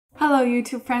Hello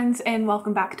YouTube friends, and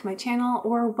welcome back to my channel,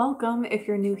 or welcome if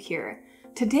you're new here.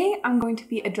 Today I'm going to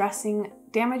be addressing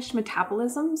damaged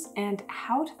metabolisms and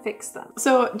how to fix them.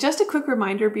 So just a quick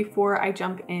reminder before I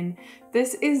jump in,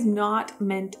 this is not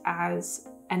meant as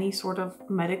any sort of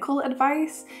medical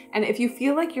advice, and if you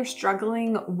feel like you're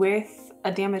struggling with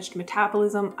a damaged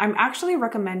metabolism, I'm actually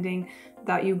recommending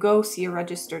that you go see a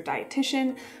registered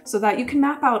dietitian so that you can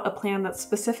map out a plan that's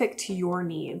specific to your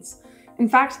needs. In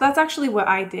fact, that's actually what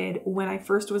I did when I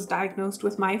first was diagnosed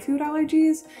with my food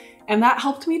allergies, and that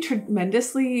helped me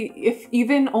tremendously, if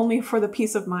even only for the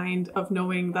peace of mind of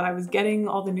knowing that I was getting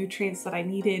all the nutrients that I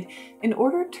needed in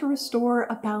order to restore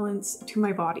a balance to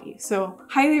my body. So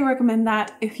highly recommend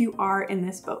that if you are in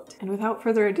this boat. And without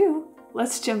further ado,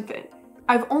 let's jump in.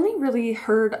 I've only really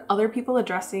heard other people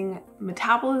addressing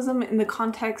metabolism in the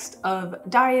context of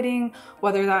dieting,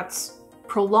 whether that's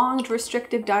prolonged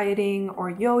restrictive dieting or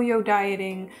yo-yo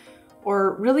dieting,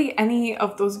 or really any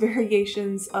of those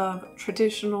variations of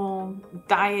traditional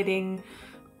dieting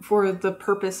for the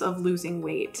purpose of losing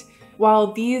weight.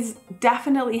 While these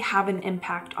definitely have an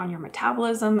impact on your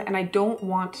metabolism, and I don't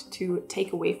want to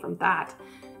take away from that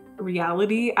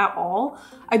reality at all,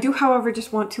 I do, however,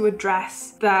 just want to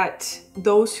address that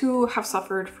those who have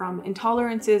suffered from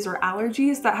intolerances or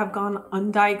allergies that have gone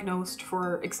undiagnosed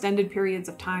for extended periods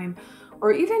of time,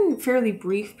 or even fairly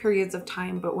brief periods of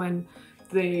time, but when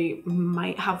they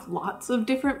might have lots of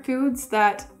different foods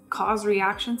that cause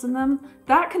reactions in them,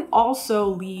 that can also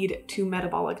lead to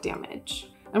metabolic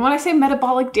damage. And when I say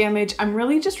metabolic damage, I'm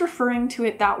really just referring to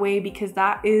it that way because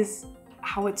that is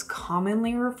how it's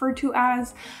commonly referred to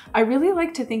as. I really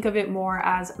like to think of it more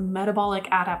as metabolic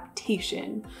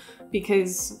adaptation,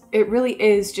 because it really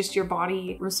is just your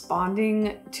body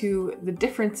responding to the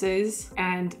differences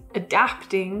and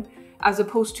adapting, as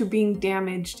opposed to being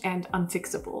damaged and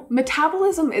unfixable.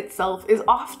 Metabolism itself is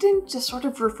often just sort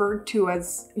of referred to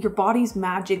as your body's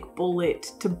magic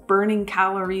bullet to burning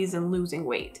calories and losing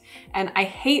weight. And I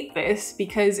hate this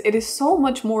because it is so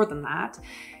much more than that.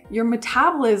 Your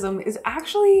metabolism is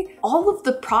actually all of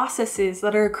the processes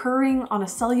that are occurring on a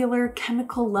cellular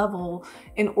chemical level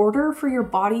in order for your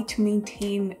body to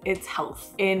maintain its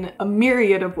health in a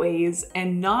myriad of ways,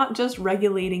 and not just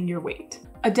regulating your weight.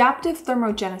 Adaptive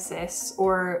thermogenesis,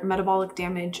 or metabolic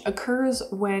damage, occurs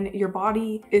when your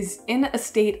body is in a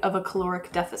state of a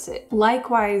caloric deficit.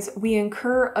 Likewise, we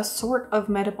incur a sort of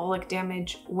metabolic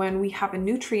damage when we have a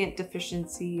nutrient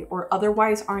deficiency or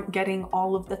otherwise aren't getting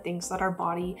all of the things that our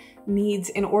body needs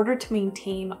in order to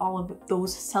maintain all of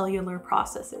those cellular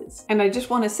processes. And I just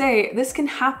want to say, this can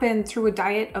happen through a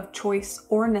diet of choice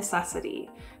or necessity.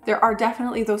 There are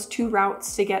definitely those two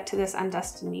routes to get to this end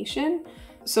destination.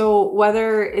 So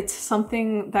whether it's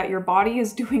something that your body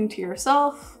is doing to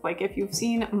yourself, like if you've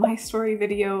seen my story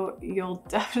video, you'll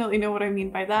definitely know what I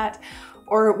mean by that,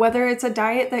 or whether it's a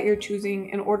diet that you're choosing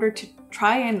in order to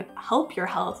try and help your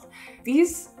health,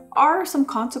 these are some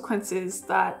consequences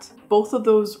that both of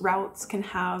those routes can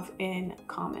have in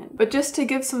common. But just to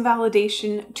give some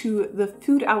validation to the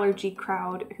food allergy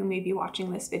crowd who may be watching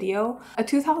this video, a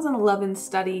 2011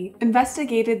 study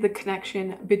investigated the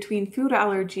connection between food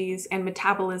allergies and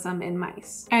metabolism in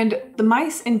mice. And the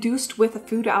mice induced with a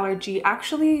food allergy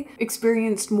actually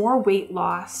experienced more weight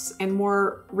loss and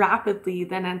more rapidly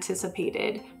than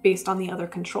anticipated based on the other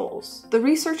controls. The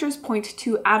researchers point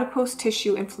to adipose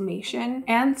tissue inflammation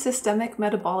and systemic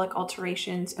metabolic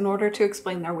alterations in order to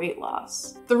explain their weight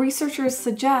loss. The researchers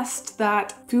suggest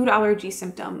that food allergy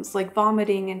symptoms like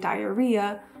vomiting and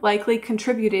diarrhea likely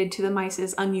contributed to the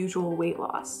mice's unusual weight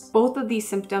loss. Both of these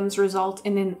symptoms result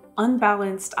in an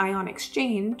unbalanced ion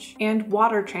exchange and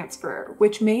water transfer,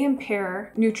 which may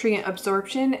impair nutrient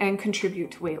absorption and contribute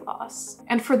to weight loss.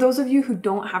 And for those of you who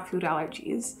don't have food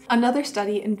allergies, another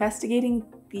study investigating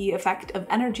the effect of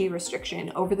energy restriction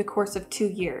over the course of 2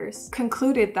 years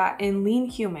concluded that in lean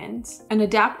humans, an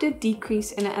adaptive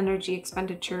decrease in energy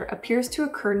expenditure appears to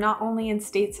occur not only in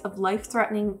states of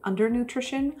life-threatening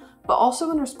undernutrition, but also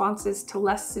in responses to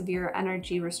less severe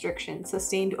energy restriction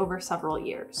sustained over several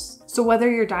years. So whether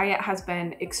your diet has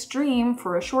been extreme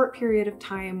for a short period of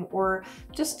time or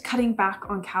just cutting back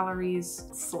on calories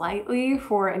slightly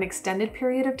for an extended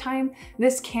period of time,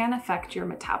 this can affect your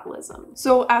metabolism.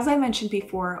 So as I mentioned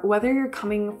before, whether you're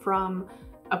coming from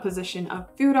a position of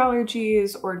food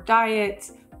allergies or diet,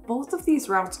 both of these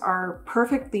routes are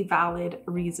perfectly valid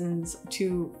reasons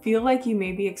to feel like you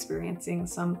may be experiencing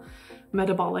some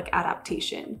metabolic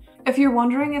adaptation. If you're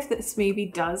wondering if this maybe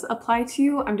does apply to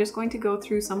you, I'm just going to go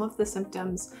through some of the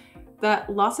symptoms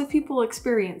that lots of people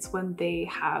experience when they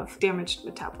have damaged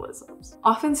metabolisms.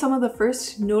 Often some of the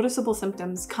first noticeable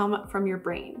symptoms come from your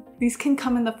brain. These can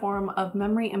come in the form of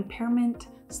memory impairment,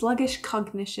 sluggish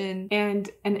cognition, and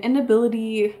an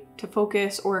inability to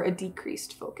focus or a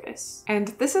decreased focus. And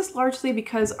this is largely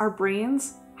because our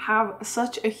brains have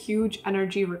such a huge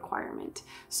energy requirement.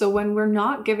 So when we're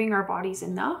not giving our bodies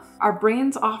enough, our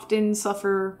brains often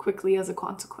suffer quickly as a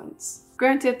consequence.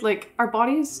 Granted, like, our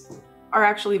bodies are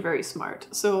actually very smart,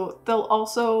 so they'll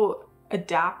also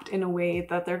adapt in a way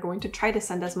that they're going to try to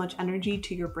send as much energy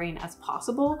to your brain as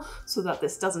possible so that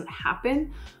this doesn't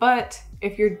happen. But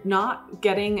if you're not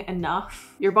getting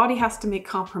enough, your body has to make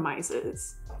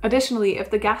compromises. Additionally,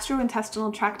 if the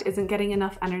gastrointestinal tract isn't getting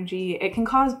enough energy, it can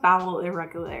cause bowel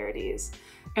irregularities.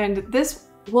 And this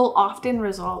will often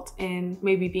result in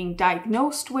maybe being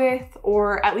diagnosed with,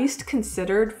 or at least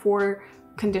considered for,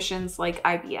 conditions like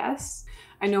IBS.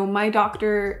 I know my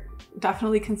doctor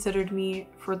definitely considered me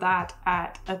for that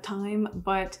at a time,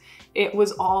 but it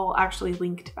was all actually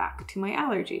linked back to my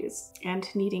allergies and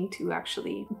needing to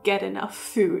actually get enough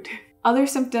food. Other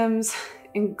symptoms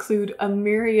include a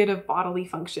myriad of bodily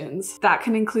functions that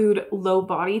can include low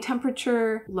body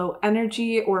temperature, low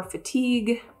energy or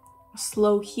fatigue,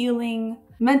 slow healing,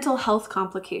 mental health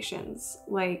complications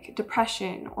like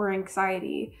depression or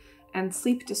anxiety, and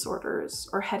sleep disorders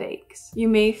or headaches. You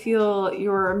may feel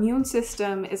your immune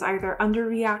system is either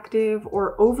underreactive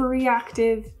or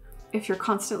overreactive if you're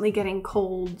constantly getting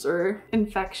colds or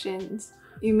infections.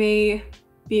 You may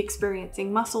be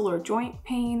experiencing muscle or joint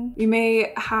pain. You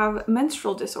may have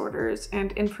menstrual disorders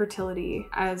and infertility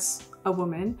as a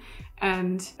woman.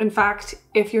 And in fact,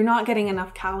 if you're not getting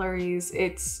enough calories,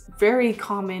 it's very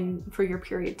common for your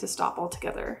period to stop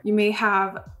altogether. You may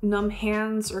have numb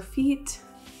hands or feet.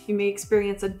 You may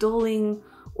experience a dulling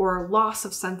or loss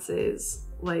of senses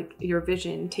like your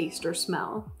vision, taste, or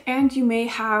smell. And you may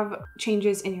have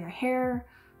changes in your hair,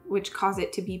 which cause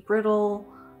it to be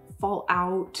brittle, fall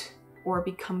out, or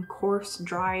become coarse,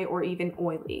 dry, or even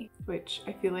oily, which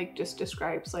I feel like just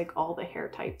describes like all the hair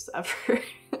types ever.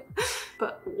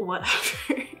 But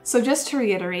whatever. So just to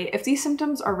reiterate, if these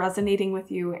symptoms are resonating with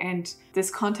you and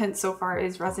this content so far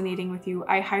is resonating with you,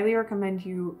 I highly recommend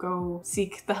you go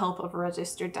seek the help of a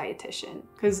registered dietitian,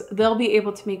 because they'll be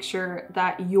able to make sure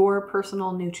that your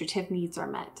personal nutritive needs are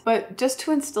met. But just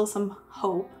to instill some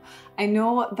hope, I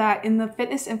know that in the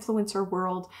fitness influencer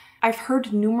world, I've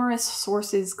heard numerous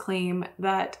sources claim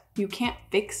that you can't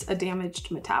fix a damaged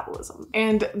metabolism.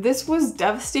 And this was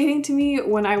devastating to me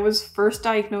when I was first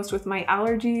diagnosed with my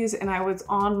allergies and I was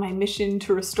on my mission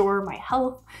to restore my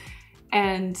health.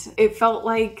 And it felt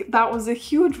like that was a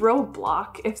huge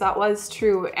roadblock if that was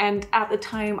true. And at the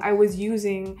time I was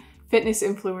using fitness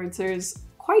influencers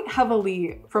quite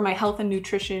heavily for my health and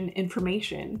nutrition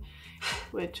information,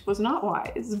 which was not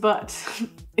wise, but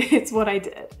it's what I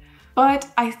did.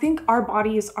 But I think our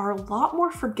bodies are a lot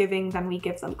more forgiving than we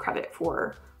give them credit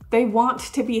for. They want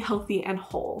to be healthy and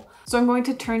whole. So I'm going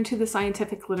to turn to the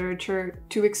scientific literature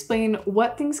to explain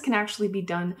what things can actually be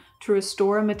done to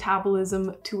restore a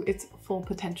metabolism to its full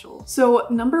potential. So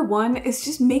number one is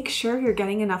just make sure you're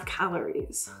getting enough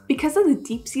calories. Because of the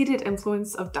deep-seated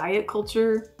influence of diet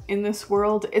culture in this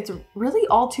world, it's really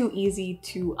all too easy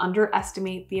to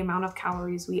underestimate the amount of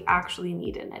calories we actually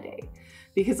need in a day.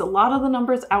 Because a lot of the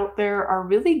numbers out there are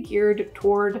really geared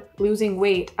toward losing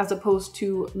weight as opposed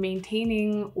to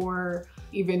maintaining or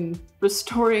even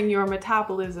restoring your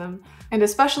metabolism. And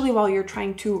especially while you're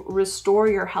trying to restore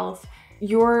your health,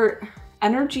 your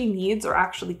energy needs are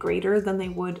actually greater than they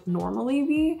would normally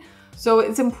be. So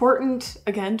it's important,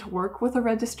 again, to work with a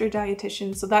registered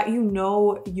dietitian so that you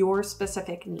know your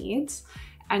specific needs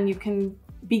and you can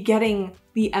be getting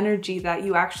the energy that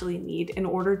you actually need in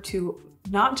order to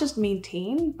not just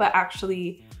maintain, but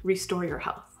actually restore your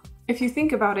health. If you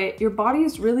think about it, your body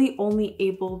is really only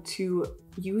able to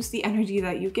use the energy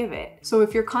that you give it. So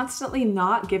if you're constantly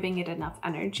not giving it enough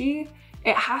energy,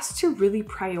 it has to really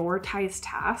prioritize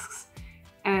tasks,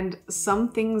 and some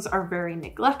things are very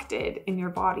neglected in your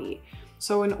body.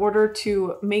 So in order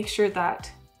to make sure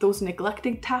that those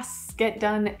neglected tasks get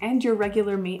done and your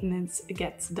regular maintenance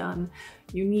gets done,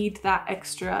 you need that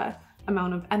extra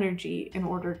amount of energy in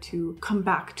order to come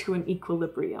back to an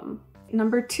equilibrium.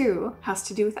 Number two has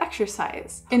to do with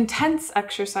exercise. Intense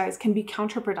exercise can be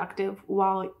counterproductive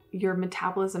while your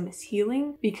metabolism is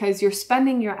healing because you're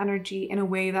spending your energy in a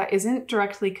way that isn't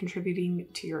directly contributing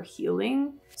to your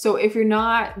healing. So if you're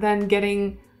not then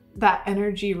getting that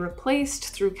energy replaced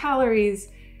through calories,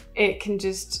 it can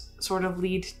just sort of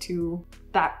lead to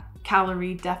that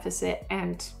calorie deficit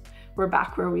and we're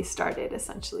back where we started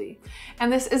essentially.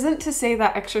 And this isn't to say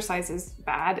that exercise is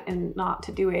bad and not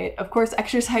to do it. Of course,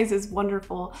 exercise is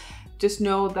wonderful. Just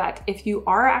know that if you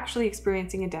are actually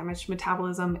experiencing a damaged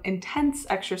metabolism, intense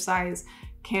exercise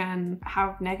can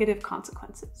have negative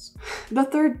consequences. The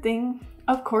third thing,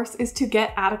 of course, is to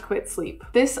get adequate sleep.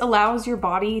 This allows your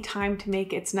body time to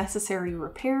make its necessary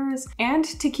repairs and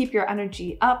to keep your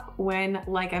energy up when,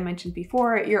 like I mentioned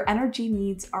before, your energy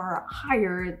needs are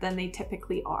higher than they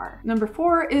typically are. Number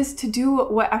 4 is to do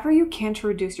whatever you can to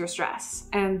reduce your stress.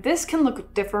 And this can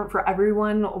look different for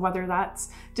everyone, whether that's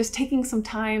just taking some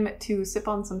time to sip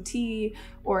on some tea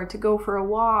or to go for a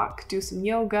walk, do some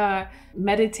yoga,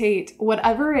 meditate,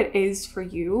 whatever it is for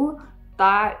you,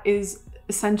 that is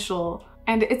essential.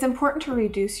 And it's important to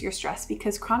reduce your stress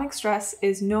because chronic stress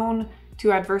is known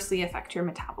to adversely affect your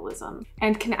metabolism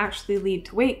and can actually lead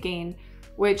to weight gain,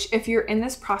 which if you're in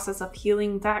this process of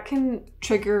healing, that can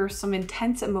trigger some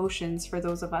intense emotions for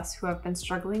those of us who have been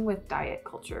struggling with diet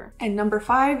culture. And number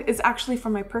 5 is actually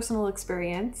from my personal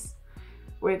experience,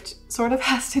 which sort of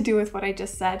has to do with what I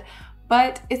just said,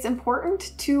 but it's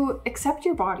important to accept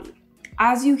your body.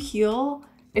 As you heal,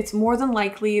 it's more than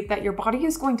likely that your body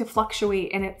is going to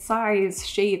fluctuate in its size,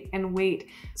 shape, and weight.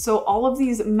 So all of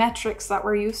these metrics that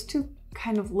we're used to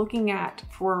kind of looking at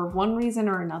for one reason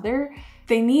or another,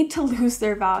 they need to lose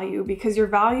their value because your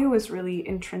value is really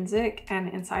intrinsic and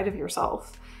inside of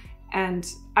yourself. And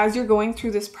as you're going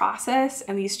through this process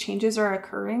and these changes are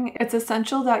occurring, it's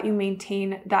essential that you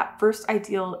maintain that first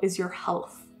ideal is your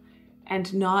health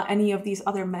and not any of these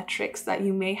other metrics that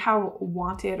you may have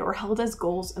wanted or held as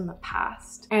goals in the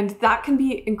past. And that can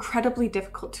be incredibly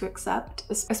difficult to accept,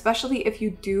 especially if you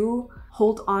do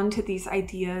hold on to these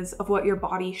ideas of what your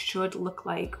body should look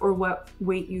like or what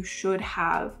weight you should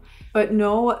have. But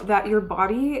know that your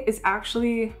body is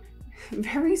actually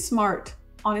very smart,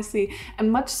 honestly,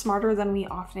 and much smarter than we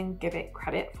often give it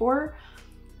credit for.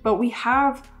 But we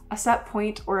have a set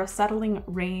point or a settling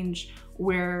range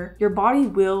where your body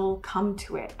will come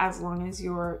to it as long as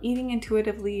you're eating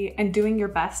intuitively and doing your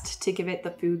best to give it the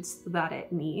foods that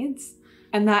it needs.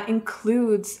 And that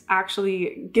includes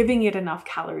actually giving it enough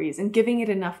calories and giving it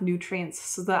enough nutrients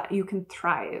so that you can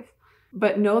thrive.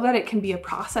 But know that it can be a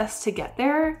process to get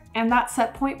there, and that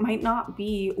set point might not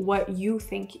be what you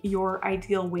think your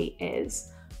ideal weight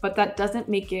is, but that doesn't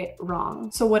make it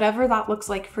wrong. So whatever that looks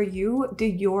like for you, do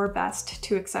your best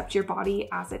to accept your body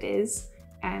as it is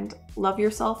and love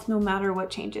yourself no matter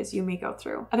what changes you may go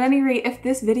through. At any rate, if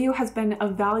this video has been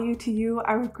of value to you,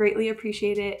 I would greatly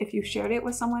appreciate it if you shared it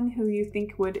with someone who you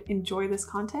think would enjoy this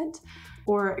content,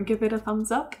 or give it a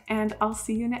thumbs up, and I'll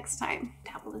see you next time.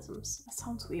 Metabolisms, that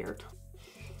sounds weird.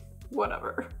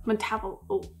 Whatever.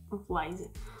 Metabolize,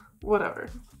 whatever.